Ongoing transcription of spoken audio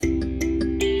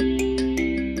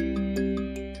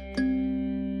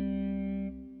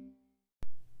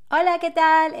Hola, ¿qué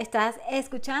tal? Estás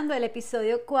escuchando el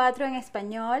episodio 4 en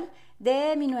español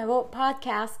de mi nuevo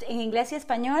podcast en inglés y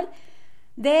español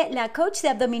de la coach de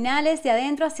abdominales de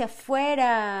adentro hacia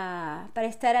afuera para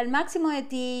estar al máximo de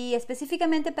ti,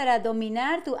 específicamente para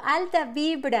dominar tu alta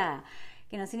vibra,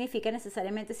 que no significa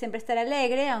necesariamente siempre estar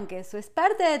alegre, aunque eso es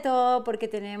parte de todo porque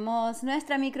tenemos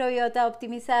nuestra microbiota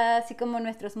optimizada, así como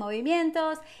nuestros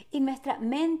movimientos y nuestra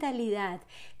mentalidad.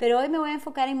 Pero hoy me voy a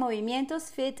enfocar en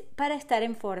movimientos fit para estar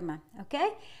en forma, ¿ok?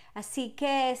 Así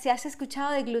que si has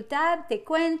escuchado de Glutab, te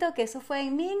cuento que eso fue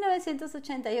en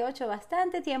 1988,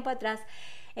 bastante tiempo atrás.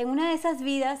 En una de esas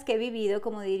vidas que he vivido,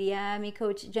 como diría mi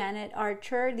coach Janet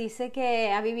Archer, dice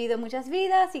que ha vivido muchas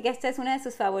vidas y que esta es una de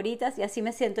sus favoritas y así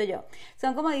me siento yo.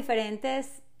 Son como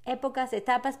diferentes épocas,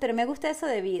 etapas, pero me gusta eso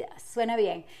de vidas, suena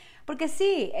bien. Porque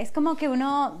sí, es como que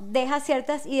uno deja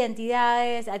ciertas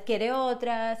identidades, adquiere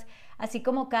otras, así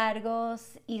como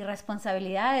cargos y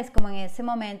responsabilidades, como en ese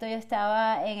momento yo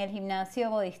estaba en el gimnasio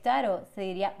Bodystar, o se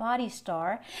diría Body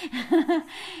Star,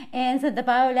 en Santa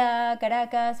Paula,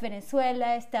 Caracas,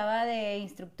 Venezuela. Estaba de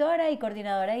instructora y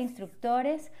coordinadora de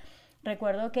instructores.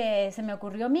 Recuerdo que se me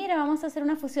ocurrió, mira, vamos a hacer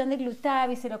una fusión de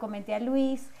Glutab, y se lo comenté a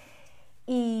Luis.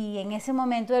 Y en ese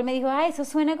momento él me dijo, eso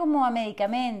suena como a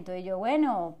medicamento. Y yo,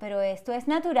 bueno, pero esto es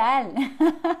natural.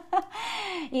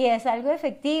 Y es algo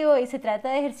efectivo y se trata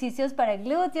de ejercicios para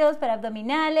glúteos, para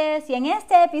abdominales. Y en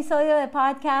este episodio de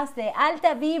podcast de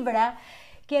Alta Vibra,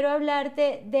 quiero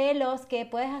hablarte de los que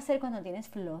puedes hacer cuando tienes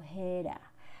flojera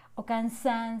o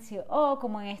cansancio. O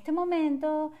como en este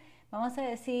momento, vamos a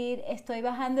decir, estoy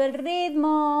bajando el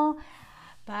ritmo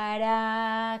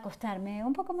para acostarme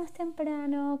un poco más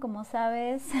temprano, como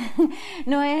sabes.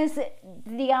 No es,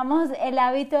 digamos, el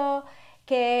hábito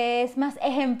que es más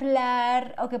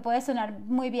ejemplar o que puede sonar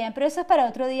muy bien, pero eso es para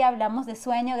otro día. Hablamos de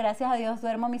sueño, gracias a Dios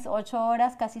duermo mis 8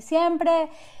 horas casi siempre.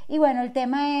 Y bueno, el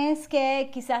tema es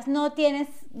que quizás no tienes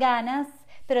ganas,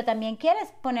 pero también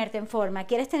quieres ponerte en forma,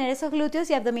 quieres tener esos glúteos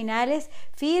y abdominales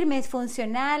firmes,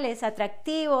 funcionales,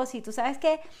 atractivos. Y tú sabes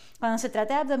que cuando se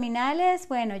trata de abdominales,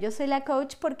 bueno, yo soy la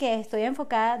coach porque estoy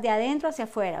enfocada de adentro hacia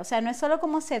afuera. O sea, no es solo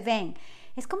cómo se ven,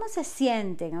 es cómo se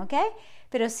sienten, ¿ok?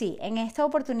 Pero sí, en esta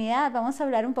oportunidad vamos a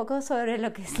hablar un poco sobre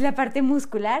lo que es la parte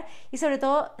muscular y sobre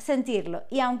todo sentirlo.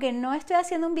 Y aunque no estoy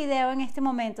haciendo un video en este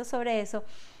momento sobre eso,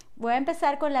 voy a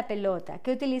empezar con la pelota,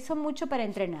 que utilizo mucho para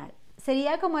entrenar.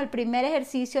 Sería como el primer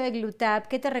ejercicio de Glutab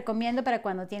que te recomiendo para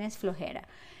cuando tienes flojera.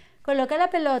 Coloca la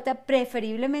pelota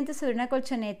preferiblemente sobre una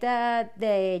colchoneta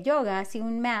de yoga, así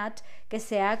un mat que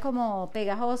sea como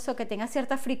pegajoso, que tenga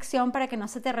cierta fricción para que no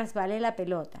se te resbale la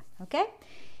pelota, ¿ok?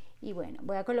 Y bueno,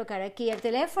 voy a colocar aquí el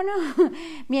teléfono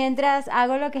mientras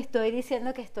hago lo que estoy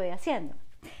diciendo que estoy haciendo.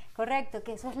 Correcto,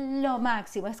 que eso es lo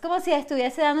máximo. Es como si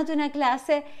estuviese dándote una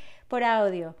clase por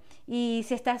audio. Y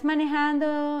si estás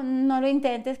manejando, no lo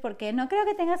intentes porque no creo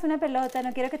que tengas una pelota,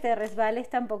 no quiero que te resbales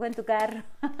tampoco en tu carro.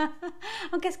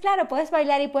 Aunque es claro, puedes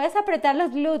bailar y puedes apretar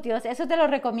los glúteos, eso te lo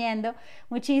recomiendo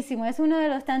muchísimo. Es uno de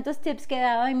los tantos tips que he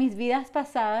dado en mis vidas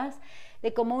pasadas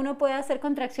de cómo uno puede hacer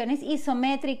contracciones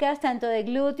isométricas, tanto de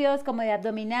glúteos como de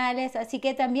abdominales. Así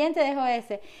que también te dejo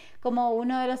ese como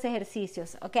uno de los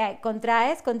ejercicios. Ok,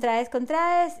 contraes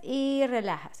y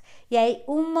relajas. Y hay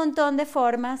un montón de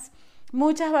formas,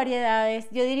 muchas variedades,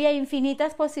 yo diría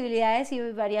infinitas posibilidades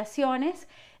y variaciones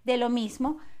de lo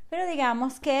mismo, pero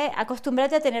digamos que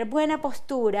acostúmbrate a tener buena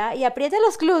postura y aprieta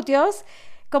los glúteos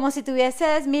como si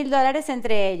tuvieses $1,000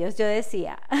 entre ellos, yo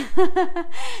decía.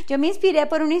 Yo me inspiré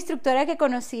por una instructora que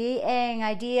conocí en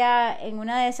IDEA, en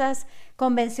una de esas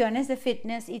convenciones de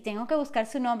fitness, y tengo que buscar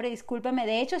su nombre, discúlpame.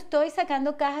 De hecho, estoy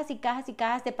sacando cajas y cajas y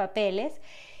cajas de papeles.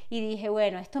 Y dije,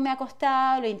 bueno, esto me ha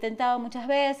costado, lo he intentado muchas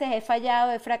veces, he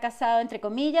fallado, he fracasado, entre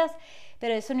comillas,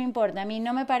 pero eso no importa, a mí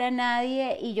no me para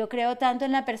nadie y yo creo tanto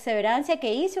en la perseverancia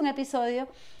que hice un episodio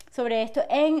sobre esto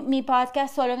en mi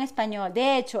podcast solo en español.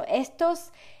 De hecho,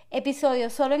 estos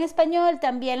episodios solo en español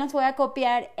también los voy a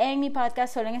copiar en mi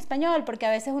podcast solo en español, porque a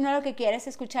veces uno lo que quiere es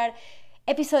escuchar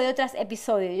episodio tras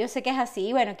episodio. Yo sé que es así.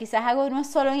 Y bueno, quizás hago uno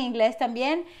solo en inglés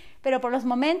también, pero por los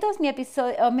momentos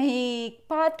mi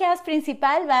podcast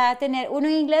principal va a tener uno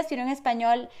en inglés y uno en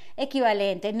español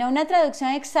equivalente, no una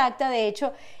traducción exacta. De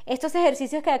hecho, estos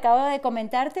ejercicios que acabo de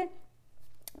comentarte,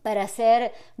 para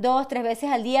hacer 2-3 veces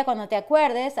al día cuando te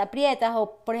acuerdes, aprietas,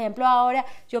 o por ejemplo ahora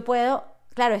yo puedo,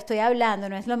 claro, estoy hablando,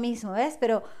 no es lo mismo, ¿ves?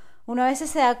 Pero uno a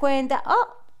veces se da cuenta,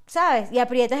 ¿sabes? Y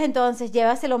aprietas, entonces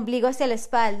llevas el ombligo hacia la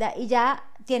espalda y ya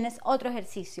tienes otro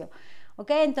ejercicio. ¿Ok?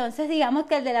 Entonces digamos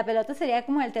que el de la pelota sería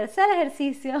como el tercer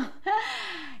ejercicio.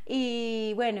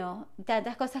 Y bueno,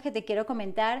 tantas cosas que te quiero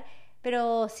comentar,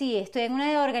 pero sí, estoy en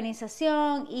una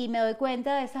organización y me doy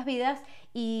cuenta de esas vidas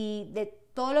y de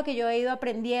todo lo que yo he ido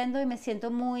aprendiendo y me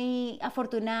siento muy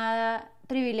afortunada,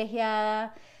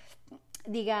 privilegiada,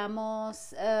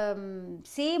 digamos,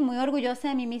 sí, muy orgullosa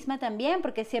de mí misma también,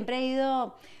 porque siempre he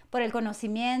ido por el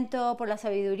conocimiento, por la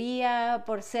sabiduría,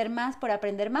 por ser más, por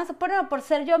aprender más, por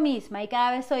ser yo misma, y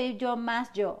cada vez soy yo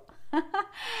más yo.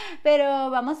 Pero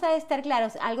vamos a estar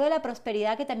claros, algo de la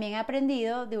prosperidad que también he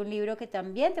aprendido de un libro que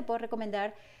también te puedo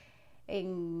recomendar,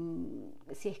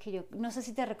 si es que yo no sé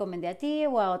si te recomendé a ti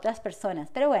o a otras personas,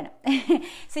 pero bueno,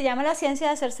 se llama La ciencia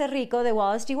de hacerse rico, de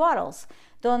Wallace G. Wattles,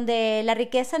 donde la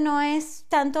riqueza no es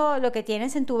tanto lo que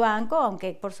tienes en tu banco,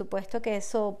 aunque por supuesto que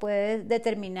eso puede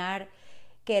determinar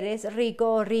que eres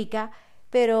rico o rica,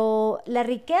 pero la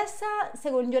riqueza,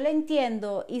 según yo la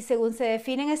entiendo y según se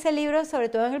define en ese libro, sobre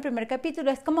todo en el primer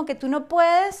capítulo, es como que tú no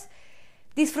puedes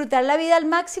disfrutar la vida al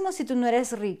máximo si tú no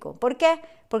eres rico. ¿Por qué?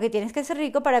 Porque tienes que ser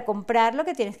rico para comprar lo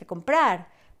que tienes que comprar,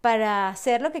 para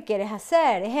hacer lo que quieres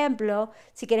hacer. Ejemplo,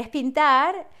 si quieres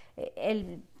pintar,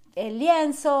 el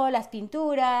lienzo, las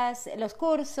pinturas, los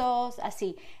cursos,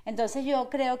 así. Entonces yo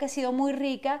creo que he sido muy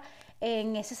rica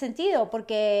en ese sentido,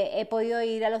 porque he podido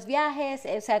ir a los viajes,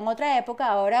 o sea, en otra época,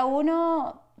 ahora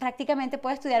uno prácticamente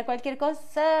puede estudiar cualquier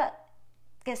cosa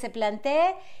que se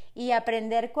plantee y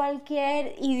aprender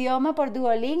cualquier idioma por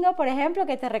Duolingo, por ejemplo,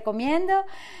 que te recomiendo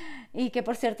y que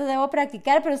por cierto debo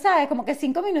practicar, pero sabes, como que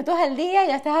 5 minutos al día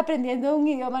ya estás aprendiendo un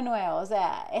idioma nuevo, o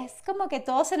sea, es como que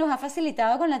todo se nos ha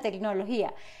facilitado con la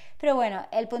tecnología. Pero bueno,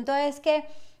 el punto es que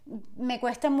me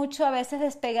cuesta mucho a veces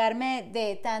despegarme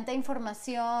de tanta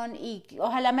información y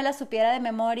ojalá me la supiera de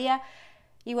memoria,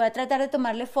 y voy a tratar de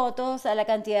tomarle fotos a la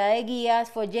cantidad de guías,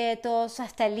 folletos,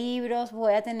 hasta libros.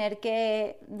 Voy a tener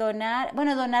que donar,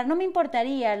 bueno, donar no me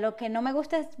importaría, lo que no me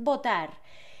gusta es botar,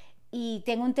 y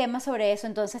tengo un tema sobre eso,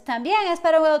 entonces también es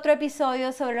para otro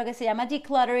episodio sobre lo que se llama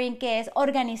decluttering, que es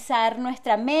organizar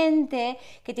nuestra mente,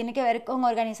 que tiene que ver con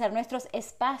organizar nuestros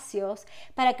espacios,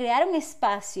 para crear un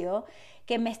espacio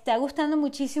que me está gustando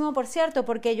muchísimo, por cierto,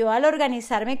 porque yo al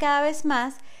organizarme cada vez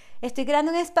más, estoy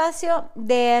creando un espacio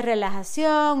de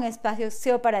relajación, un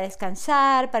espacio para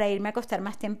descansar, para irme a acostar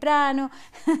más temprano,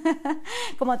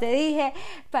 como te dije,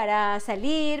 para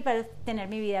salir, para tener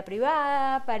mi vida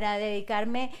privada, para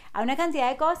dedicarme a una cantidad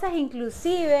de cosas,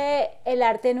 inclusive el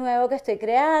arte nuevo que estoy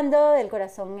creando, del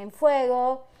corazón en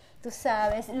fuego, tú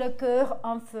sabes, le cœur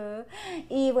en feu,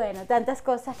 y bueno, tantas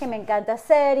cosas que me encanta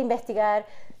hacer, investigar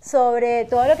sobre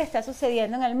todo lo que está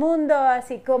sucediendo en el mundo,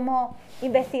 así como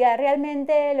investigar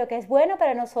realmente lo que es bueno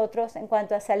para nosotros en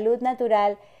cuanto a salud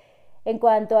natural, en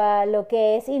cuanto a lo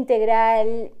que es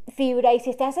integral, fibra. Y si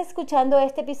estás escuchando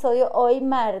este episodio hoy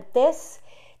martes,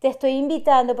 te estoy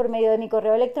invitando por medio de mi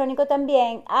correo electrónico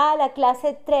también a la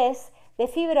clase 3 de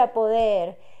Fibra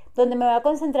Poder, donde me voy a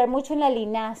concentrar mucho en la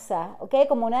linaza, ¿ok?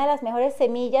 Como una de las mejores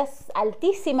semillas,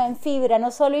 altísima en fibra,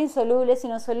 no solo insoluble,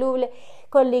 sino soluble,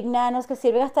 con lignanos que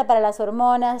sirven hasta para las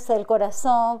hormonas, el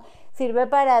corazón, sirve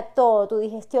para todo, tu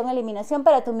digestión, eliminación,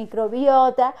 para tu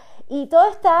microbiota, y todo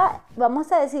está,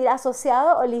 vamos a decir,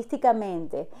 asociado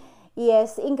holísticamente. Y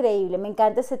es increíble, me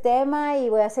encanta ese tema y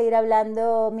voy a seguir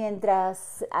hablando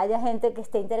mientras haya gente que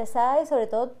esté interesada, y sobre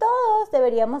todo todos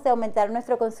deberíamos de aumentar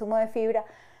nuestro consumo de fibra.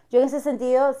 Yo en ese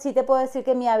sentido sí te puedo decir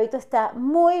que mi hábito está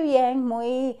muy bien,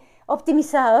 muy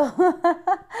optimizado,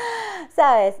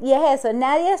 ¿sabes? Y es eso,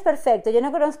 nadie es perfecto. Yo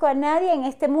no conozco a nadie en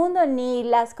este mundo, ni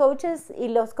las coaches y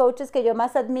los coaches que yo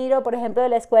más admiro, por ejemplo, de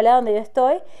la escuela donde yo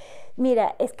estoy.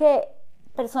 Mira, es que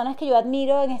personas que yo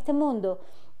admiro en este mundo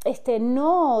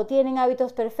no tienen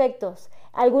hábitos perfectos.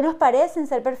 Algunos parecen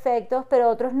ser perfectos, pero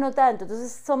otros no tanto.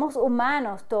 Entonces somos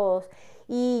humanos todos.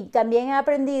 Y también he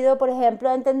aprendido, por ejemplo,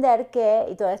 a entender que,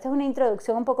 y toda esta es una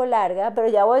introducción un poco larga, pero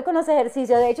ya voy con los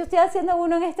ejercicios. De hecho, estoy haciendo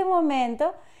uno en este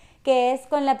momento, que es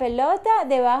con la pelota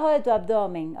debajo de tu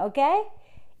abdomen, ¿ok?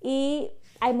 Y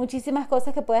hay muchísimas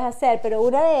cosas que puedes hacer, pero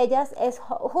una de ellas es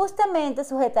justamente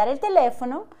sujetar el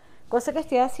teléfono, cosa que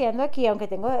estoy haciendo aquí, aunque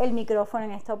tengo el micrófono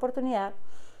en esta oportunidad,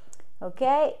 ¿ok?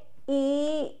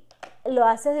 Y lo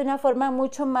haces de una forma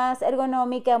mucho más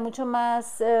ergonómica, mucho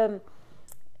más...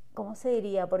 ¿cómo se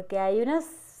diría? Porque hay unas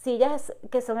sillas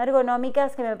que son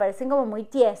ergonómicas que me parecen como muy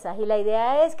tiesas, y la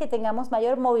idea es que tengamos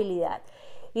mayor movilidad.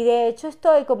 Y de hecho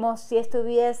estoy como si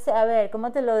estuviese, a ver,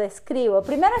 ¿cómo te lo describo?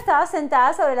 Primero estaba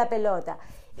sentada sobre la pelota,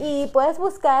 y puedes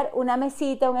buscar una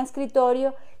mesita, un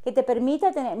escritorio que te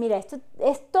permita tener, mira, esto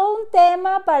es todo un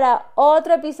tema para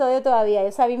otro episodio todavía.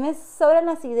 O sea, a mí me sobran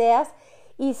las ideas,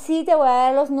 y sí te voy a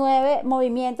dar los 9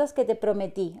 movimientos que te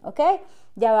prometí, ¿ok?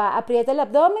 Ya va, aprieta el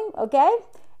abdomen, ¿ok?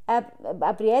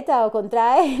 Aprieta o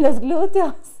contrae los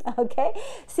glúteos, ¿ok?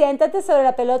 Siéntate sobre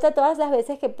la pelota todas las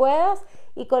veces que puedas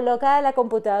y coloca la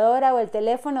computadora o el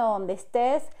teléfono donde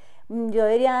estés yo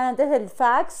diría antes del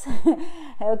fax,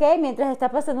 ¿ok? Mientras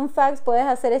estás pasando un fax puedes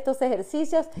hacer estos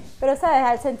ejercicios, pero sabes,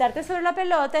 al sentarte sobre la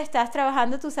pelota estás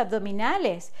trabajando tus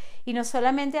abdominales, y no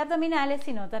solamente abdominales,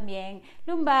 sino también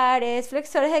lumbares,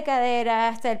 flexores de cadera,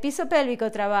 hasta el piso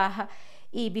pélvico trabaja,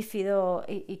 y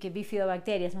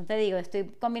bifidobacterias, no te digo, estoy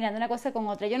combinando una cosa con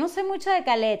otra. Yo no sé mucho de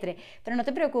caletre, pero no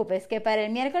te preocupes, que para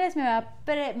el miércoles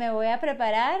me voy a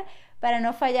preparar para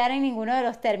no fallar en ninguno de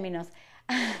los términos.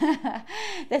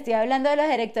 Te estoy hablando de los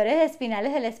erectores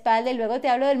espinales de la espalda y luego te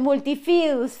hablo del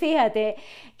multifidus. Fíjate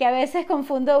que a veces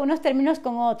confundo unos términos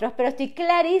con otros, pero estoy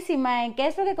clarísima en qué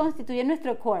es lo que constituye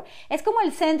nuestro core. Es como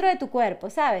el centro de tu cuerpo,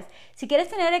 ¿sabes? Si quieres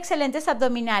tener excelentes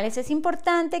abdominales, es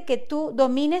importante que tú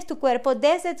domines tu cuerpo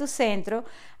desde tu centro,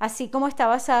 así como está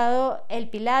basado el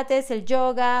pilates, el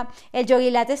yoga, el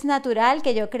yogilates natural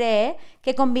que yo creé,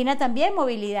 que combina también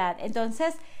movilidad.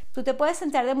 Entonces, tú te puedes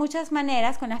sentar de muchas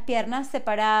maneras, con las piernas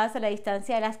separadas a la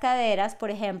distancia de las caderas, por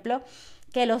ejemplo,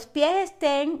 que los pies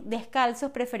estén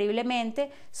descalzos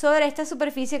preferiblemente sobre esta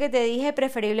superficie que te dije,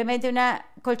 preferiblemente una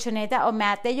colchoneta o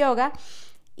mat de yoga,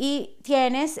 y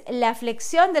tienes la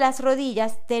flexión de las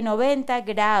rodillas de 90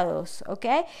 grados, ¿ok?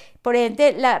 Por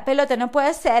ende, la pelota no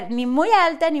puede ser ni muy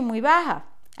alta ni muy baja.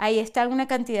 Ahí está una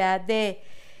cantidad de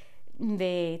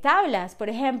tablas, por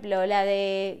ejemplo, la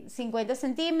de 50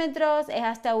 centímetros es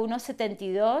hasta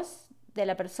 1,72 de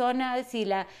la persona. Si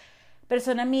la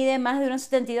persona mide más de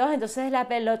 1,72, entonces la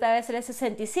pelota debe ser de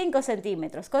 65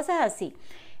 centímetros, cosas así.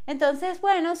 Entonces,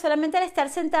 bueno, solamente al estar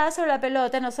sentada sobre la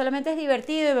pelota no solamente es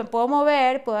divertido y me puedo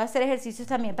mover, puedo hacer ejercicios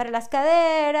también para las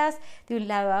caderas, de un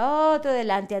lado a otro,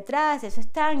 delante a atrás, eso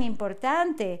es tan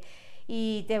importante.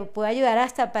 Y te puede ayudar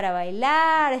hasta para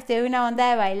bailar. Estoy en una onda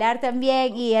de bailar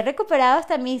también y he recuperado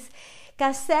hasta mis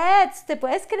cassettes, ¿te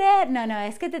puedes creer? No,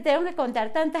 es que te tengo que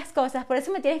contar tantas cosas, por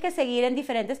eso me tienes que seguir en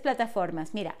diferentes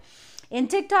plataformas. Mira, en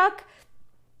TikTok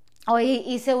hoy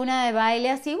hice una de baile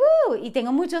así, y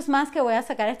tengo muchos más que voy a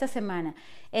sacar esta semana.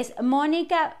 Es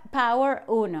Mónica Power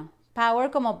 1,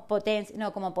 Power como potencia,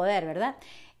 no como poder, ¿verdad?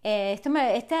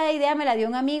 Esta idea me la dio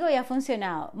un amigo y ha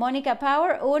funcionado. Mónica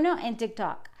Power 1 en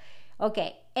TikTok. Ok,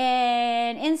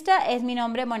 en Insta es mi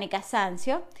nombre, Mónica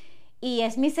Sancio, y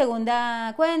es mi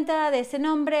segunda cuenta de ese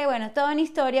nombre. Bueno, toda una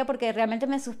historia porque realmente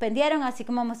me suspendieron, así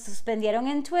como me suspendieron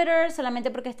en Twitter, solamente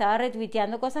porque estaba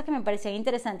retuiteando cosas que me parecían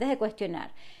interesantes de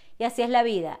cuestionar. Y así es la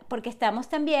vida, porque estamos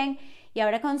también, y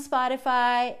ahora con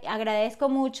Spotify, agradezco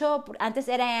mucho, antes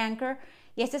era Anchor,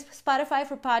 y este es Spotify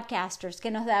for Podcasters, que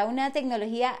nos da una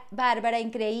tecnología bárbara,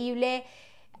 increíble,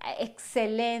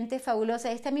 excelente, fabulosa.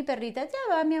 Ahí está mi perrita,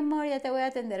 ya va mi amor, ya te voy a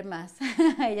atender más.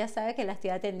 Ella sabe que la estoy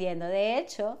atendiendo. De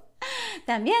hecho,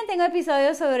 también tengo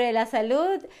episodios sobre la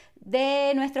salud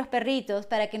de nuestros perritos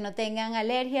para que no tengan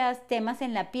alergias, temas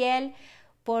en la piel.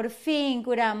 Por fin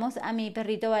curamos a mi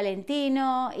perrito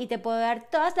Valentino y te puedo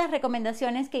dar todas las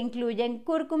recomendaciones que incluyen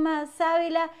cúrcuma,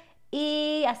 sábila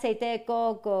y aceite de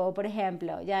coco, por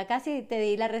ejemplo. Ya casi te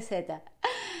di la receta.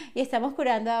 Y estamos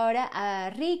curando ahora a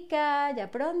Rica, ya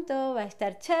pronto, va a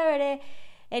estar chévere.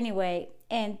 Anyway,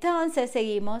 entonces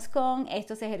seguimos con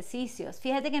estos ejercicios.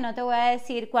 Fíjate que no te voy a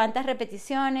decir cuántas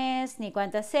repeticiones, ni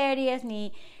cuántas series,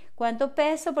 ni cuánto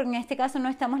peso, porque en este caso no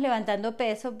estamos levantando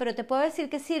peso, pero te puedo decir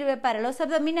que sirve para los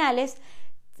abdominales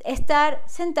estar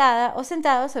sentada o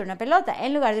sentado sobre una pelota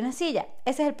en lugar de una silla.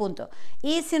 Ese es el punto.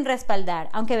 Y sin respaldar,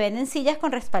 aunque venden sillas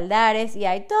con respaldares y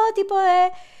hay todo tipo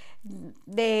de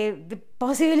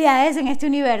posibilidades en este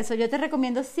universo. Yo te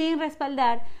recomiendo sin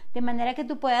respaldar, de manera que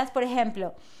tú puedas, por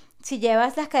ejemplo, si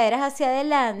llevas las caderas hacia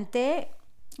adelante,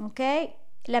 ¿ok?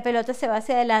 La pelota se va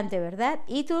hacia adelante, ¿verdad?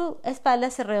 Y tu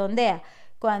espalda se redondea.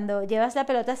 Cuando llevas la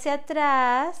pelota hacia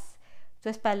atrás, tu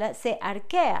espalda se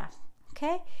arquea,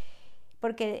 ¿ok?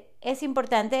 Porque es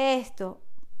importante esto,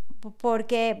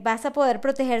 porque vas a poder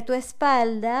proteger tu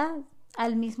espalda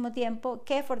al mismo tiempo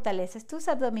que fortaleces tus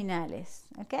abdominales,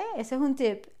 ¿ok? Ese es un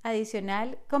tip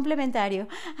adicional, complementario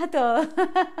a todo.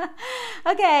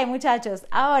 Ok, muchachos,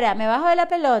 ahora me bajo de la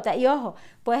pelota y ojo,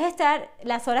 puedes estar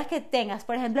las horas que tengas.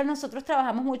 Por ejemplo, nosotros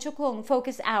trabajamos mucho con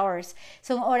focus hours,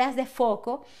 son horas de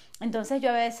foco. Entonces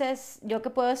yo que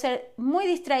puedo ser muy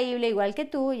distraíble igual que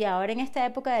tú, y ahora en esta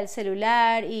época del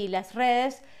celular y las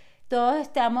redes, todos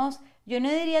estamos, yo no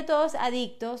diría todos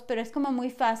adictos, pero es como muy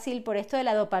fácil por esto de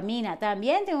la dopamina.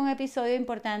 También tengo un episodio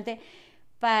importante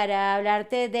para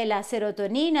hablarte de la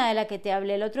serotonina de la que te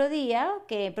hablé el otro día,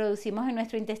 que producimos en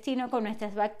nuestro intestino con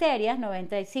nuestras bacterias,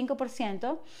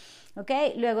 95%. ¿ok?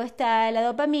 Luego está la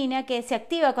dopamina, que se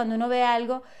activa cuando uno ve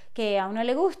algo que a uno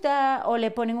le gusta o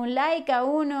le ponen un like a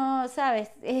uno,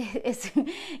 ¿sabes?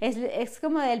 Es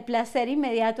como del placer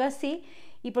inmediato así.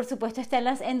 Y por supuesto están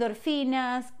las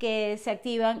endorfinas que se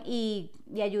activan y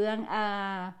ayudan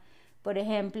a, por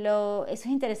ejemplo, eso es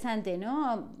interesante,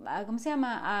 ¿no? ¿Cómo se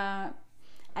llama?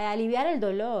 A aliviar el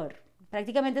dolor.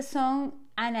 Prácticamente son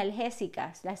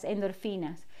analgésicas las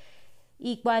endorfinas.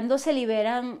 Y cuando se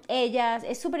liberan ellas,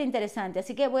 es súper interesante.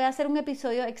 Así que voy a hacer un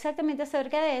episodio exactamente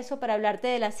acerca de eso para hablarte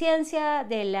de la ciencia,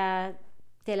 de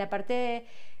la parte,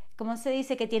 ¿cómo se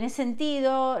dice? Que tiene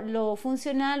sentido, lo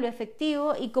funcional, lo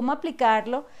efectivo y cómo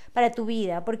aplicarlo para tu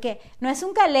vida. Porque no es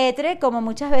un caletre como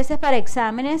muchas veces para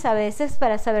exámenes, a veces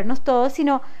para sabernos todo,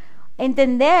 sino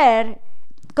entender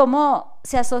cómo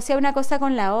se asocia una cosa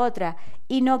con la otra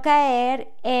y no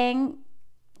caer en,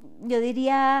 yo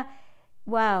diría,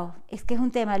 wow, es que es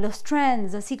un tema, los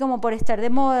trends, así como por estar de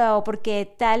moda o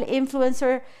porque tal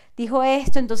influencer dijo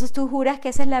esto, entonces tú juras que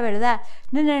esa es la verdad.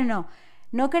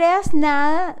 No creas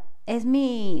nada, es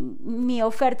mi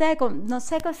oferta de, no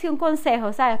sé si un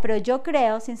consejo, ¿sabes? Pero yo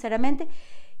creo, sinceramente,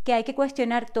 que hay que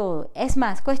cuestionar todo. Es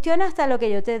más, cuestiona hasta lo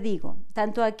que yo te digo,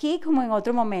 tanto aquí como en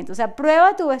otro momento. O sea,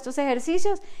 prueba tú estos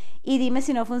ejercicios y dime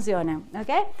si no funcionan,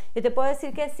 ¿ok? Yo te puedo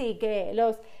decir que sí, que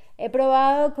los he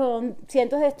probado con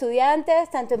cientos de estudiantes,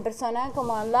 tanto en persona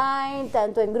como online,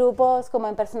 tanto en grupos como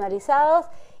en personalizados,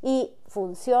 y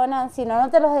funcionan. Si no, no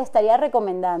te los estaría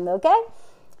recomendando, ¿ok?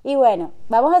 Y bueno,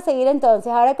 vamos a seguir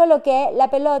entonces. Ahora coloqué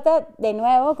la pelota de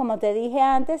nuevo, como te dije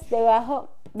antes, debajo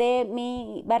de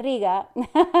mi barriga.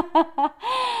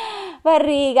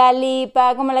 Barriga,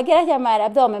 lipa, como la quieras llamar,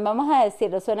 abdomen, vamos a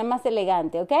decirlo, suena más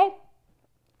elegante, ¿ok?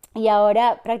 Y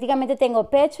ahora prácticamente tengo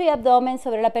pecho y abdomen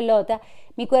sobre la pelota.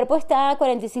 Mi cuerpo está a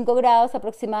 45 grados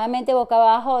aproximadamente boca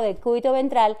abajo del cúbito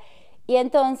ventral. Y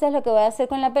entonces lo que voy a hacer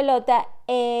con la pelota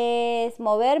es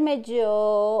moverme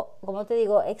yo, como te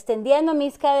digo, extendiendo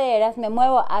mis caderas. Me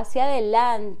muevo hacia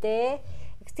adelante,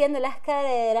 extiendo las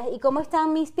caderas. ¿Y cómo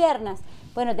están mis piernas?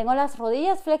 Bueno, tengo las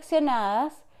rodillas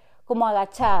flexionadas como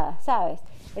agachadas, ¿sabes?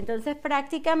 Entonces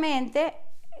prácticamente,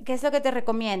 ¿qué es lo que te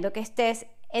recomiendo? Que estés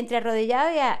entre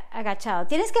arrodillado y agachado.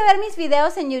 Tienes que ver mis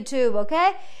videos en YouTube, ¿ok?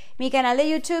 Mi canal de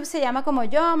YouTube se llama como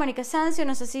yo, Mónica Sancio,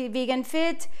 no sé si Vegan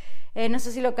Fit, no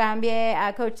sé si lo cambie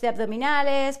a Coach de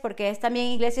Abdominales, porque es también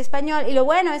inglés y español. Y lo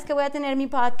bueno es que voy a tener mi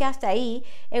podcast ahí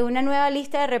en una nueva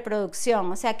lista de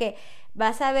reproducción. O sea que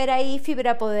vas a ver ahí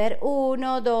Fibra Poder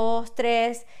 1, 2,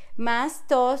 3, más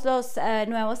todos los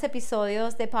nuevos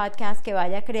episodios de podcast que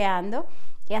vaya creando.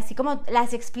 Y así como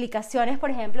las explicaciones,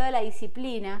 por ejemplo, de la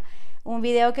disciplina. Un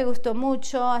video que gustó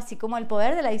mucho, así como el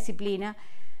poder de la disciplina.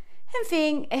 En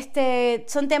fin,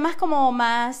 son temas como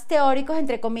más teóricos,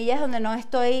 entre comillas, donde no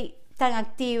estoy tan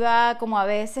activa como a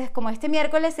veces, como este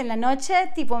miércoles en la noche,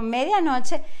 tipo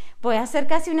medianoche, voy a hacer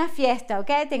casi una fiesta, ¿ok?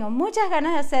 Tengo muchas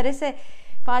ganas de hacer ese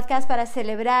podcast para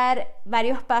celebrar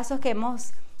varios pasos que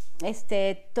hemos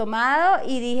tomado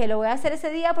y dije, lo voy a hacer ese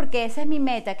día porque esa es mi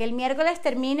meta, que el miércoles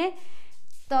termine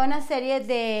toda una serie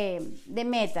de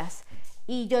metas.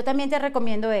 Y yo también te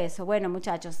recomiendo eso. Bueno,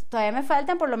 muchachos, todavía me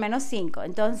faltan por lo menos 5.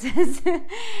 Entonces,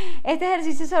 este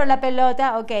ejercicio sobre la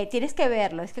pelota, ok, tienes que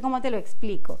verlo. Es que ¿cómo te lo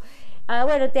explico?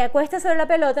 Bueno, te acuestas sobre la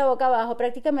pelota boca abajo.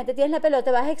 Prácticamente tienes la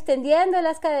pelota, vas extendiendo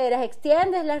las caderas,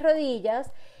 extiendes las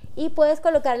rodillas y puedes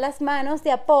colocar las manos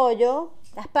de apoyo,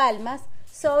 las palmas,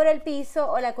 sobre el piso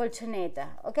o la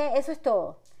colchoneta. Ok, eso es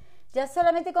todo. Ya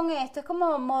solamente con esto, es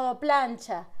como modo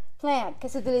plancha, que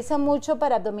se utiliza mucho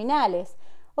para abdominales.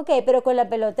 Ok, pero con la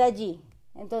pelota allí.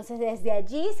 Entonces desde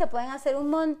allí se pueden hacer un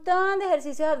montón de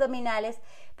ejercicios abdominales,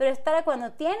 pero es para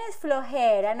cuando tienes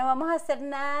flojera. No vamos a hacer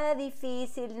nada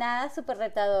difícil, nada súper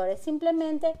retador. Es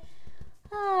simplemente,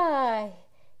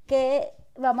 ¿qué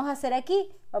vamos a hacer aquí?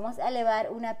 Vamos a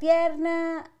elevar una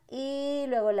pierna y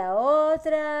luego la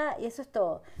otra y eso es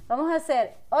todo. Vamos a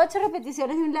hacer 8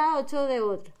 repeticiones de un lado, 8 de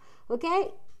otro. ¿Ok?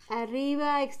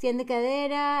 Arriba, extiende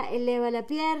cadera, eleva la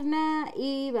pierna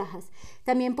y bajas.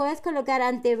 También puedes colocar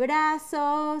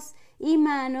antebrazos y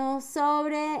manos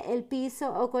sobre el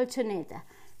piso o colchoneta.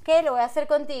 ¿Qué? Lo voy a hacer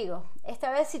contigo.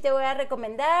 Esta vez sí te voy a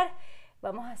recomendar.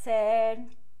 Vamos a hacer,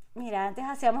 mira, antes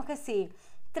hacíamos que sí,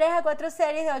 3 a 4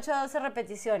 series de 8 a 12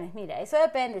 repeticiones. Mira, eso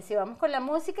depende. Si vamos con la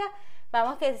música,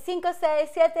 vamos que 5, 6,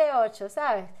 7, 8,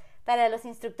 ¿sabes? Para los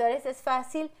instructores es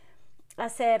fácil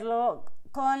hacerlo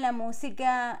con la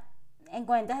música en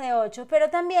cuentas de 8, pero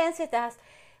también si estás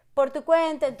por tu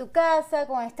cuenta, en tu casa,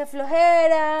 con esta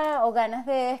flojera o ganas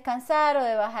de descansar o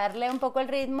de bajarle un poco el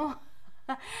ritmo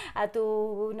a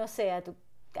tu, no sé, a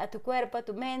tu cuerpo, a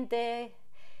tu mente,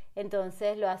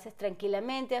 entonces lo haces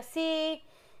tranquilamente así.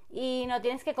 y no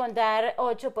tienes que contar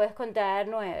 8, puedes contar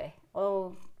 9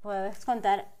 o puedes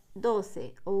contar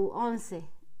 12 o 11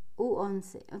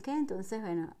 ¿ok? Entonces,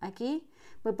 bueno, aquí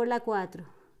voy por la 4.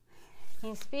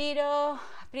 Inspiro,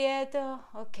 aprieto,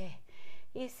 ok,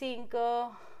 y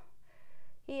 5,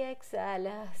 y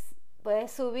exhalas.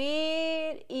 Puedes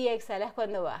subir y exhalas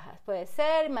cuando bajas. Puede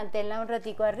ser, manténla un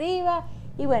ratico arriba.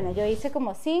 Y bueno, yo hice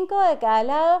como 5 de cada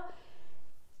lado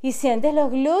y sientes los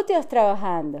glúteos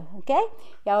trabajando, ¿ok?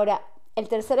 Y ahora, el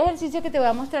tercer ejercicio que te voy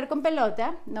a mostrar con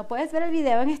pelota, no puedes ver el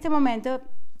video en este momento,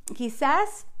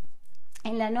 quizás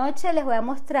en la noche les voy a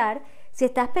mostrar, si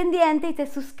estás pendiente y te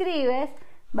suscribes,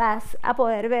 vas a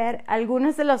poder ver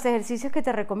algunos de los ejercicios que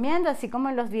te recomiendo, así como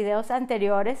en los videos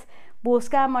anteriores.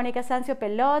 Busca a Mónica Sancio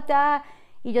Pelota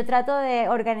y yo trato de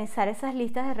organizar esas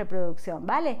listas de reproducción,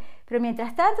 ¿vale? Pero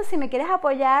mientras tanto, si me quieres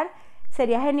apoyar,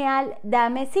 sería genial,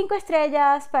 dame 5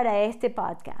 estrellas para este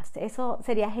podcast. Eso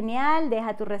sería genial,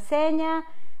 deja tu reseña,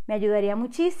 me ayudaría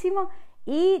muchísimo.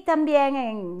 Y también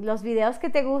en los videos que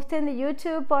te gusten de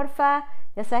YouTube, porfa,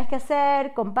 ya sabes qué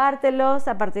hacer, compártelos,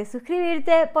 aparte de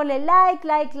suscribirte, ponle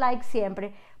like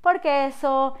siempre, porque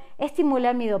eso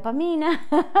estimula mi dopamina.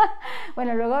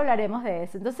 Bueno, luego hablaremos de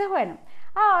eso. Entonces, bueno,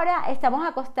 ahora estamos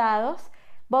acostados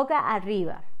boca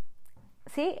arriba,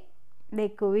 ¿sí?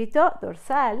 De cúbito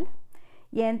dorsal.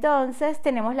 Y entonces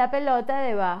tenemos la pelota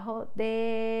debajo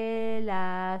de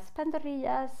las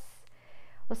pantorrillas.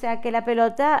 O sea que la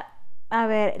pelota, a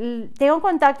ver, tengo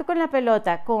contacto con la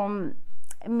pelota, con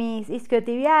mis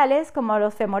isquiotibiales, como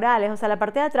los femorales, o sea, la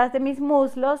parte de atrás de mis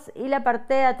muslos y la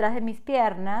parte de atrás de mis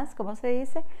piernas, ¿cómo se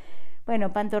dice?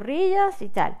 Bueno, pantorrillas y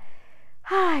tal.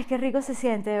 Ay, qué rico se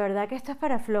siente, de verdad que esto es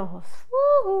para flojos.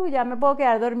 Ya me puedo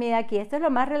quedar dormida aquí, esto es lo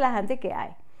más relajante que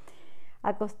hay.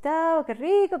 Acostado, qué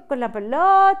rico, con la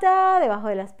pelota debajo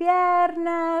de las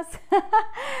piernas.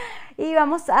 Y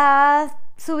vamos a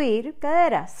subir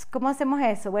caderas. ¿Cómo hacemos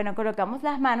eso? Bueno, colocamos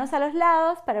las manos a los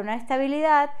lados para una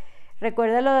estabilidad.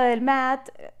 Recuerda lo del mat.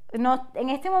 No,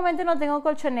 en este momento no tengo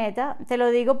colchoneta, te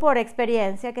lo digo por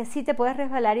experiencia, que sí te puedes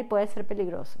resbalar y puede ser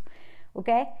peligroso, ¿ok?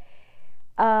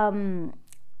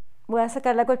 Voy a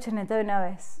sacar la colchoneta de una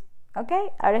vez, ¿ok?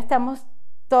 Ahora estamos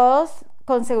todos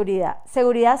con seguridad.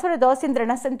 Seguridad sobre todo si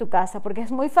entrenas en tu casa, porque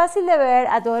es muy fácil de ver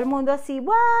a todo el mundo así,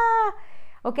 ¡guau!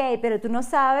 Ok, pero tú no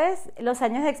sabes los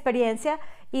años de experiencia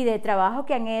y de trabajo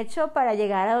que han hecho para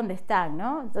llegar a donde están,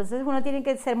 ¿no? Entonces uno tiene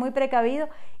que ser muy precavido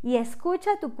y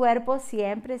escucha tu cuerpo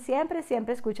siempre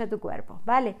escucha tu cuerpo,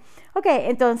 ¿vale? Ok,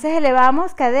 entonces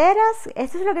elevamos caderas,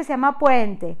 esto es lo que se llama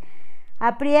puente.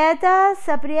 Aprietas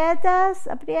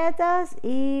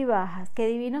y bajas. Qué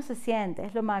divino se siente,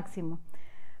 es lo máximo.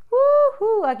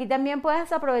 Aquí también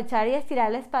puedes aprovechar y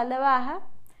estirar la espalda baja.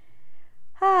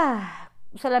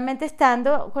 Solamente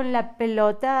estando con la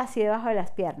pelota así debajo de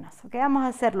las piernas. Ok, vamos a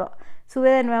hacerlo. Sube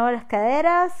de nuevo las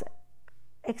caderas,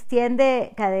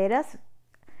 extiende caderas,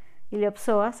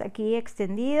 iliopsoas aquí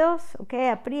extendidos. Ok,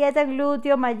 aprieta el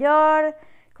glúteo mayor,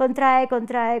 contrae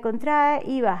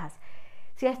y bajas.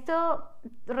 Si esto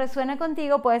resuena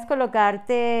contigo, puedes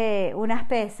colocarte unas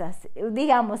pesas.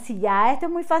 Digamos, si ya esto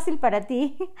es muy fácil para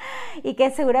ti y que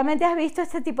seguramente has visto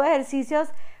este tipo de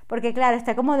ejercicios, porque claro,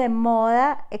 está como de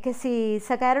moda, es que si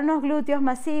sacar unos glúteos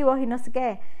masivos y no sé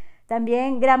qué,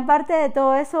 también gran parte de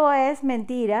todo eso es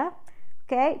mentira,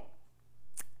 ¿ok?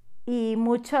 Y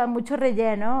mucho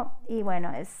relleno, y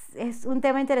bueno, es un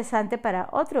tema interesante para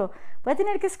otro. Voy a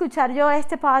tener que escuchar yo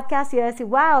este podcast y voy a decir,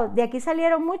 wow, de aquí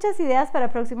salieron muchas ideas para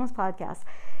próximos podcasts.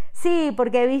 Sí,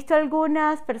 porque he visto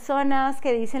algunas personas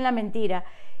que dicen la mentira.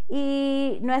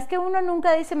 Y no es que uno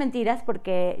nunca dice mentiras,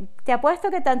 porque te apuesto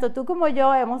que tanto tú como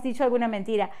yo hemos dicho alguna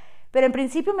mentira. Pero en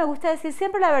principio me gusta decir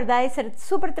siempre la verdad y ser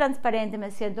súper transparente.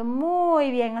 Me siento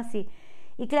muy bien así.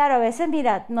 Y claro, a veces,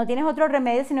 mira, no tienes otro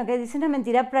remedio, sino que dices una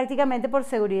mentira prácticamente por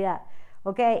seguridad,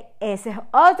 ¿ok? Ese es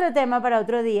otro tema para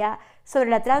otro día, sobre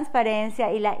la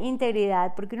transparencia y la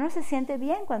integridad, porque uno se siente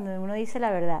bien cuando uno dice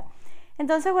la verdad.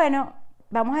 Entonces, bueno,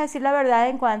 vamos a decir la verdad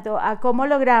en cuanto a cómo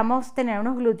logramos tener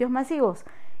unos glúteos masivos.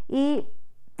 Y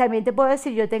también te puedo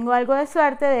decir, yo tengo algo de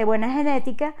suerte, de buena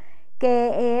genética,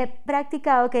 que he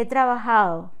practicado, que he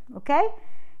trabajado, ¿ok?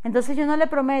 Entonces yo no le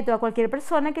prometo a cualquier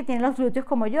persona que tiene los glúteos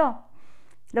como yo.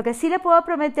 Lo que sí le puedo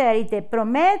prometer, y te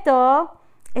prometo,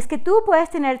 es que tú puedes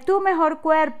tener tu mejor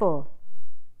cuerpo.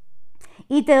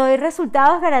 Y te doy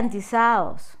resultados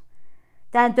garantizados.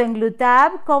 Tanto en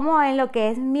Glutab como en lo que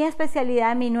es mi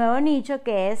especialidad, mi nuevo nicho,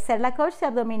 que es ser la coach de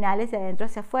abdominales de adentro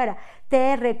hacia afuera.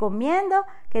 Te recomiendo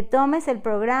que tomes el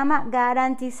programa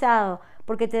garantizado,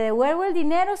 porque te devuelvo el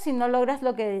dinero si no logras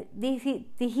lo que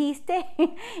dijiste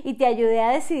y te ayudé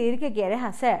a decidir qué quieres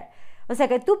hacer. O sea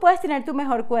que tú puedes tener tu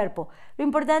mejor cuerpo. Lo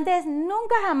importante es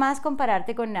nunca jamás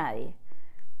compararte con nadie.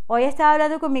 Hoy estaba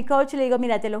hablando con mi coach y le digo,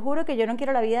 mira, te lo juro que yo no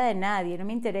quiero la vida de nadie, no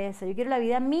me interesa. Yo quiero la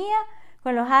vida mía,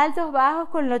 con los altos, bajos,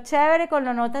 con lo chévere, con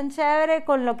lo no tan chévere,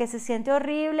 con lo que se siente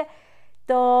horrible.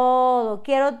 Todo,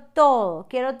 quiero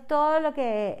todo lo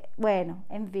que, bueno,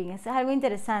 en fin, eso es algo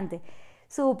interesante.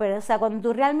 Súper, o sea, cuando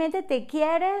tú realmente te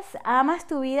quieres, amas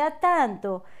tu vida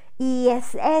tanto y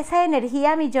es esa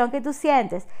energía a millón que tú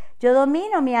sientes. Yo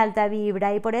domino mi alta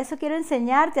vibra y por eso quiero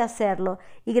enseñarte a hacerlo.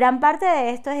 Y gran parte de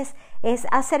esto es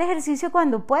hacer ejercicio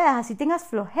cuando puedas, así tengas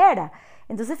flojera.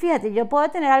 Entonces, fíjate, yo puedo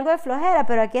tener algo de flojera,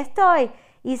 pero aquí estoy.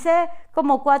 Hice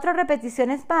como 4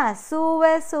 repeticiones más.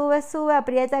 Sube, sube, sube,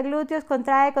 aprieta glúteos,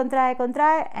 contrae, contrae,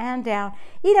 contrae, and down.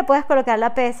 Y le puedes colocar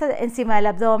la pesa encima del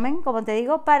abdomen, como te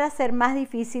digo, para hacer más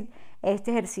difícil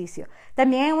este ejercicio.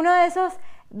 También en uno de esos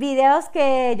videos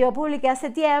que yo publiqué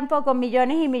hace tiempo, con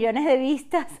millones y millones de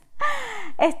vistas,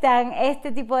 están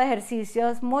este tipo de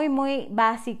ejercicios muy, muy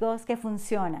básicos que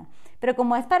funcionan. Pero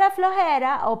como es para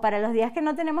flojera o para los días que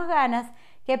no tenemos ganas,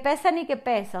 ¿qué pesa ni qué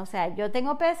pesa? O sea, yo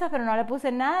tengo pesas, pero no le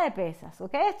puse nada de pesas,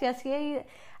 ¿ok? Estoy así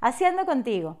haciendo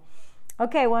contigo.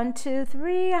 Ok, 1, 2,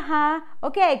 3, ajá.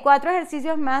 Ok, 4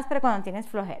 ejercicios más para cuando tienes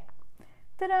flojera.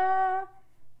 ¡Tarán!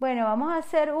 Bueno, vamos a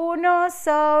hacer uno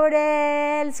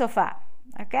sobre el sofá,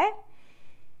 ¿ok?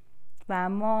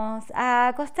 Vamos a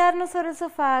acostarnos sobre el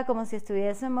sofá como si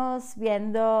estuviésemos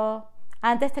viendo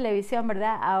antes televisión,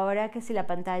 ¿verdad? Ahora que si la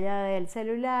pantalla del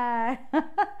celular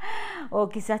o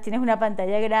quizás tienes una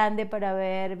pantalla grande para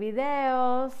ver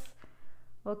videos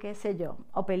o qué sé yo,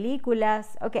 o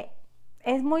películas. Ok,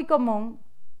 es muy común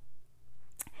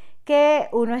que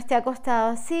uno esté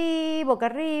acostado así, boca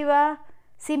arriba,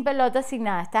 sin pelota, sin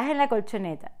nada. Estás en la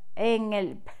colchoneta,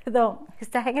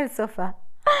 estás en el sofá.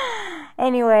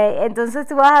 Anyway, entonces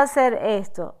tú vas a hacer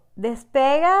esto.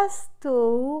 Despegas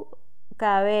tu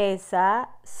cabeza,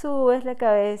 subes la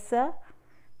cabeza,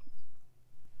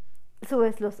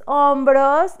 subes los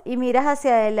hombros y miras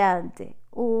hacia adelante.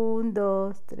 1,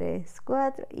 2, 3,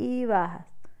 4 y bajas.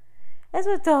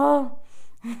 Eso es todo.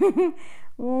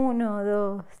 1,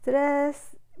 2,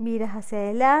 3, miras hacia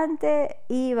adelante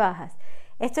y bajas.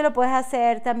 Esto lo puedes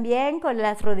hacer también con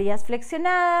las rodillas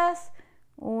flexionadas.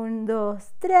 1,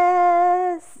 2,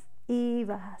 3 y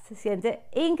bajas. Se siente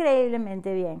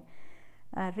increíblemente bien.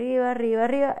 Arriba, arriba,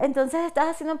 arriba. Entonces estás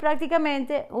haciendo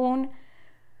prácticamente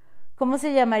 ¿cómo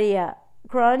se llamaría?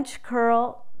 Crunch,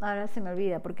 curl. Ahora se me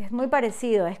olvida porque es muy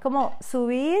parecido. Es como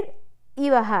subir y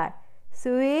bajar.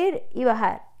 Subir y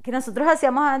bajar. Que nosotros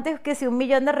hacíamos antes que si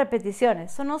 1.000.000 de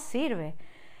repeticiones. Eso no sirve.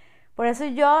 Por eso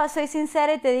yo soy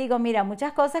sincera y te digo, mira,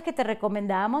 muchas cosas que te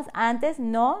recomendábamos antes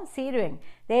no sirven.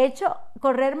 De hecho,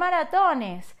 correr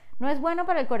maratones no es bueno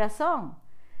para el corazón.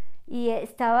 Y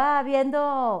estaba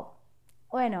viendo,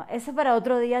 bueno, eso para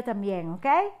otro día también, ¿ok?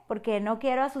 Porque no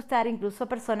quiero asustar incluso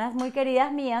personas muy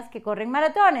queridas mías que corren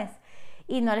maratones.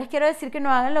 Y no les quiero decir que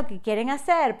no hagan lo que quieren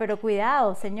hacer, pero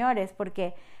cuidado, señores,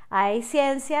 porque hay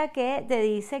ciencia que te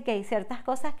dice que hay ciertas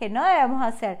cosas que no debemos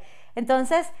hacer.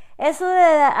 Entonces, eso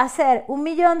de hacer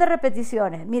 1.000.000 de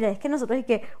repeticiones, mira, es que nosotros es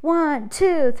que 1,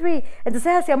 2, 3,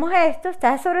 entonces hacíamos esto,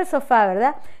 estás sobre el sofá,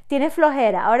 ¿verdad? Tienes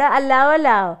flojera, ahora al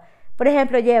lado, por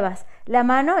ejemplo, llevas la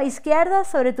mano izquierda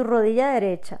sobre tu rodilla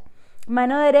derecha,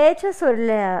 mano derecha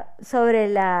sobre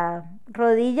la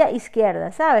rodilla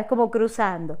izquierda, ¿sabes? Como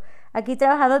cruzando, aquí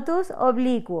trabajando tus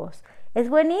oblicuos, es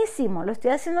buenísimo, lo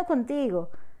estoy haciendo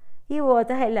contigo, y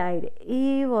botas el aire,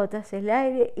 y botas el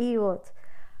aire, y botas.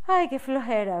 Ay, qué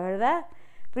flojera, ¿verdad?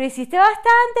 Pero hiciste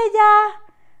bastante ya.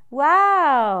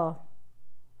 ¡Wow!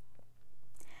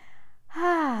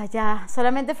 Ya.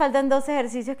 Solamente faltan 2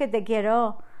 ejercicios que te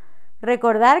quiero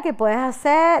recordar que puedes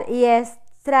hacer. Y es,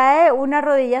 trae una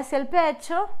rodilla hacia el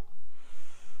pecho.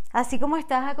 Así como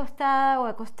estás acostada o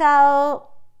acostado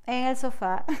en el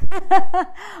sofá.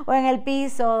 O en el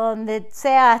piso, donde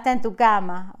sea, hasta en tu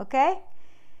cama. ¿Ok?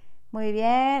 Muy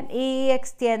bien. Y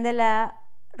extiende la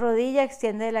rodilla,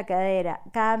 extiende la cadera,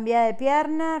 cambia de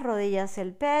pierna, rodilla hacia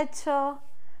el pecho,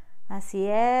 así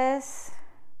es,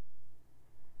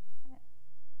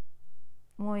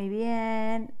 muy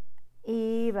bien,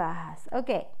 y bajas. Ok,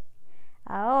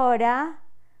 ahora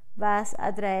vas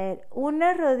a traer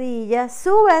una rodilla,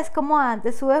 subes como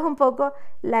antes, subes un poco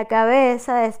la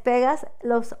cabeza, despegas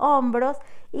los hombros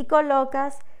y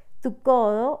colocas tu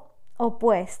codo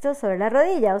opuesto sobre la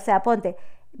rodilla, o sea, ponte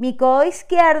mi codo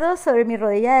izquierdo sobre mi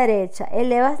rodilla derecha,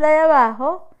 elevas la de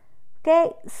abajo, ok,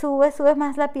 subes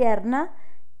más la pierna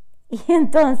y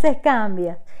entonces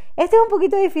cambias. Este es un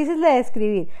poquito difícil de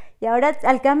describir y ahora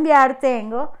al cambiar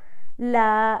tengo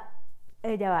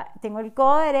tengo el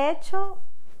codo derecho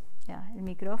Ya, el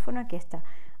micrófono aquí está.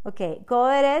 Ok, codo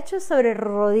derecho sobre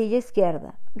rodilla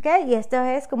izquierda. Ok, y esto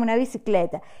es como una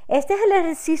bicicleta. Este es el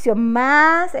ejercicio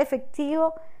más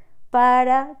efectivo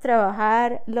para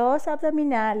trabajar los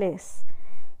abdominales.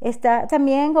 Está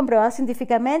también comprobado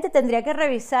científicamente. Tendría que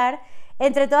revisar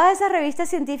entre todas esas revistas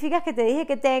científicas que te dije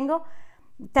que tengo,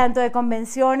 tanto de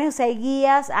convenciones, o sea, hay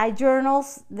guías, hay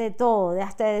journals, de todo,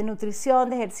 hasta de nutrición,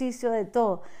 de ejercicio, de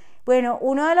todo. Bueno,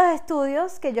 uno de los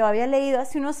estudios que yo había leído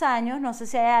hace unos años, no sé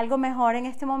si hay algo mejor en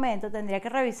este momento, tendría que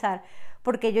revisar,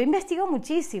 porque yo investigo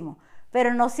muchísimo,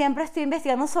 pero no siempre estoy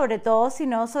investigando sobre todo,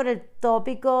 sino sobre el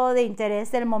tópico de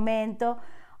interés del momento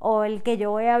o el que yo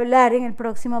voy a hablar en el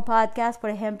próximo podcast, por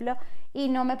ejemplo, y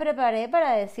no me preparé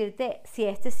para decirte si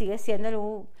este sigue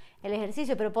siendo el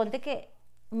ejercicio, pero ponte que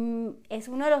es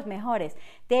uno de los mejores.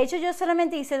 De hecho, yo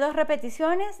solamente hice 2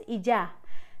 repeticiones y ya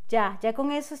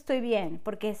con eso estoy bien,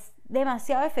 porque es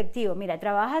demasiado efectivo. Mira,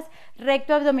 trabajas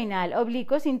recto abdominal,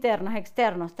 oblicuos internos,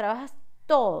 externos, trabajas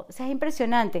todo, o sea, es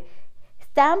impresionante. Es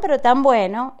pero tan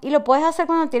bueno, y lo puedes hacer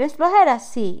cuando tienes flojera,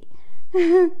 sí.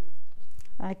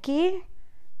 Aquí,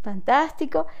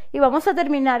 fantástico. Y vamos a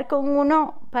terminar con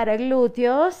uno para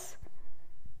glúteos.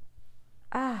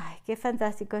 Ay, qué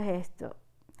fantástico es esto.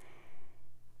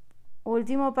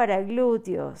 Último para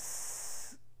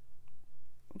glúteos,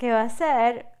 que va a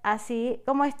ser así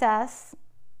como estás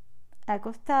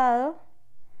acostado.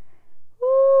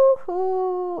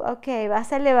 Ok,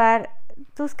 vas a elevar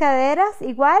tus caderas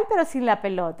igual, pero sin la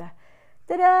pelota.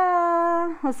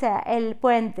 ¡Tarán! O sea, el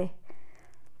puente.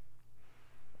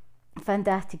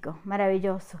 Fantástico,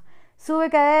 maravilloso.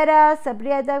 Sube caderas,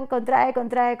 aprieta,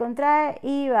 contrae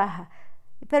y baja.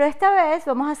 Pero esta vez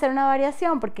vamos a hacer una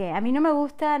variación, porque a mí no me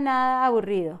gusta nada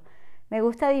aburrido. Me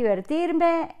gusta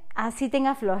divertirme, así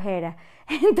tenga flojera.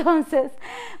 Entonces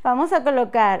vamos a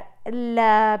colocar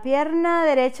la pierna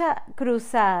derecha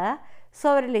cruzada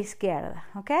sobre la izquierda,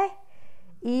 ¿ok?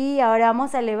 Y ahora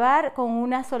vamos a elevar con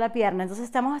una sola pierna. Entonces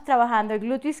estamos trabajando el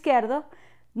glúteo izquierdo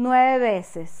 9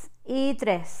 veces, y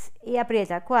 3, y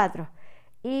aprieta 4,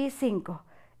 y 5,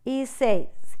 y 6,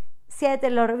 7,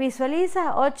 lo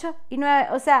visualizas, 8 y 9.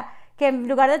 O sea, que en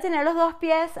lugar de tener los 2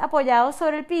 pies apoyados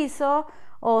sobre el piso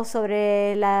o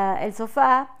sobre el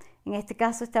sofá, en este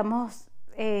caso estamos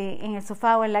en el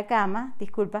sofá o en la cama,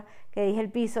 disculpa que dije el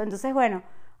piso. Entonces, bueno,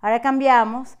 ahora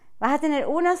cambiamos. Vas a tener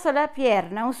una sola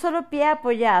pierna, un solo pie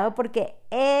apoyado, porque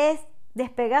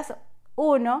despegas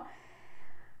uno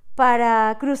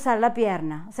para cruzar la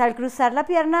pierna. O sea, al cruzar la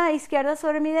pierna izquierda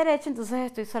sobre mi derecha, entonces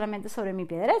estoy solamente sobre mi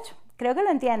pie derecho. Creo que lo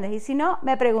entiendes, y si no,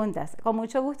 me preguntas. Con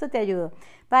mucho gusto te ayudo.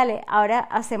 Vale, ahora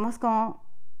hacemos con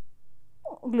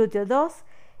glúteo 2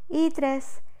 y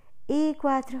 3 y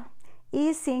 4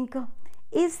 y 5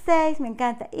 y 6, me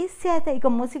encanta, y 7, y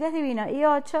con música es divino, y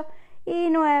 8 y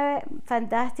 9,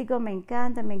 fantástico, me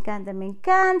encanta.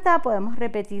 Podemos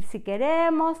repetir si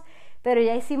queremos, pero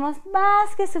ya hicimos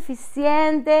más que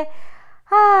suficiente.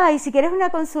 Y si quieres una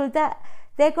consulta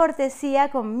de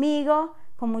cortesía conmigo,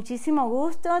 con muchísimo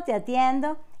gusto te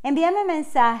atiendo. Envíame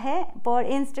mensaje por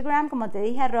Instagram, como te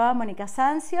dije,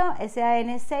 @monicasancio,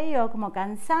 SANCIO, como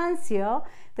cansancio,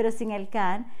 pero sin el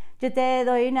can. Yo te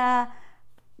doy una...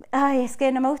 es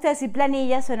que no me gusta decir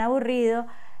planilla, suena aburrido,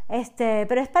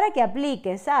 pero es para que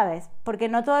apliques, ¿sabes? Porque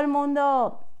no todo el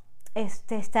mundo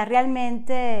está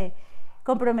realmente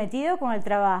comprometido con el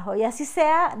trabajo, y así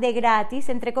sea de gratis,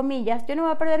 entre comillas, yo no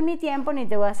voy a perder mi tiempo ni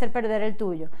te voy a hacer perder el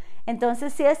tuyo.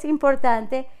 Entonces sí es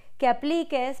importante que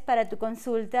apliques para tu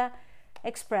consulta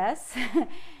express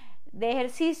de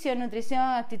ejercicio, nutrición,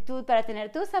 actitud, para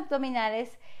tener tus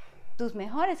abdominales, tus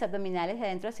mejores abdominales de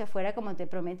adentro hacia afuera, como te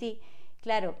prometí.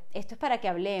 Claro, esto es para que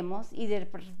hablemos, y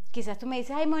quizás tú me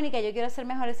dices, ay, Mónica, yo quiero hacer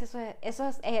mejores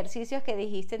esos ejercicios que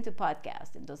dijiste en tu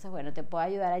podcast. Entonces, bueno, te puedo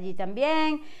ayudar allí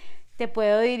también. Te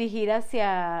puedo dirigir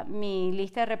hacia mi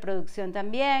lista de reproducción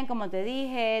también, como te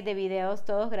dije, de videos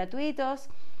todos gratuitos.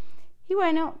 Y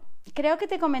bueno, creo que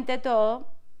te comenté todo.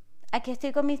 Aquí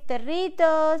estoy con mis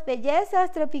perritos,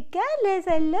 bellezas tropicales.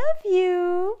 I love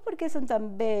you, porque son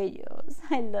tan bellos.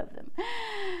 I love them.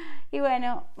 Y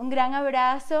bueno, un gran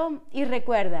abrazo, y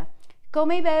recuerda,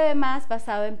 come y bebe más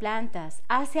basado en plantas,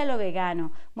 hacia lo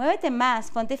vegano, muévete más,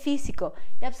 ponte físico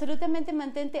y absolutamente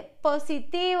mantente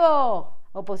positivo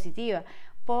o positiva.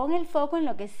 Pon el foco en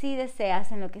lo que sí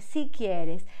deseas, en lo que sí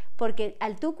quieres, porque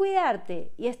al tú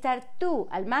cuidarte y estar tú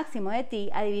al máximo de ti,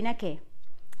 adivina qué,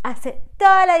 hace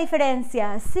toda la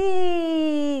diferencia.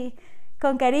 Sí,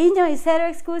 con cariño y cero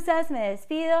excusas me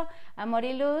despido. Amor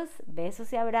y luz,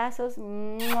 besos y abrazos.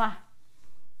 ¡Mua!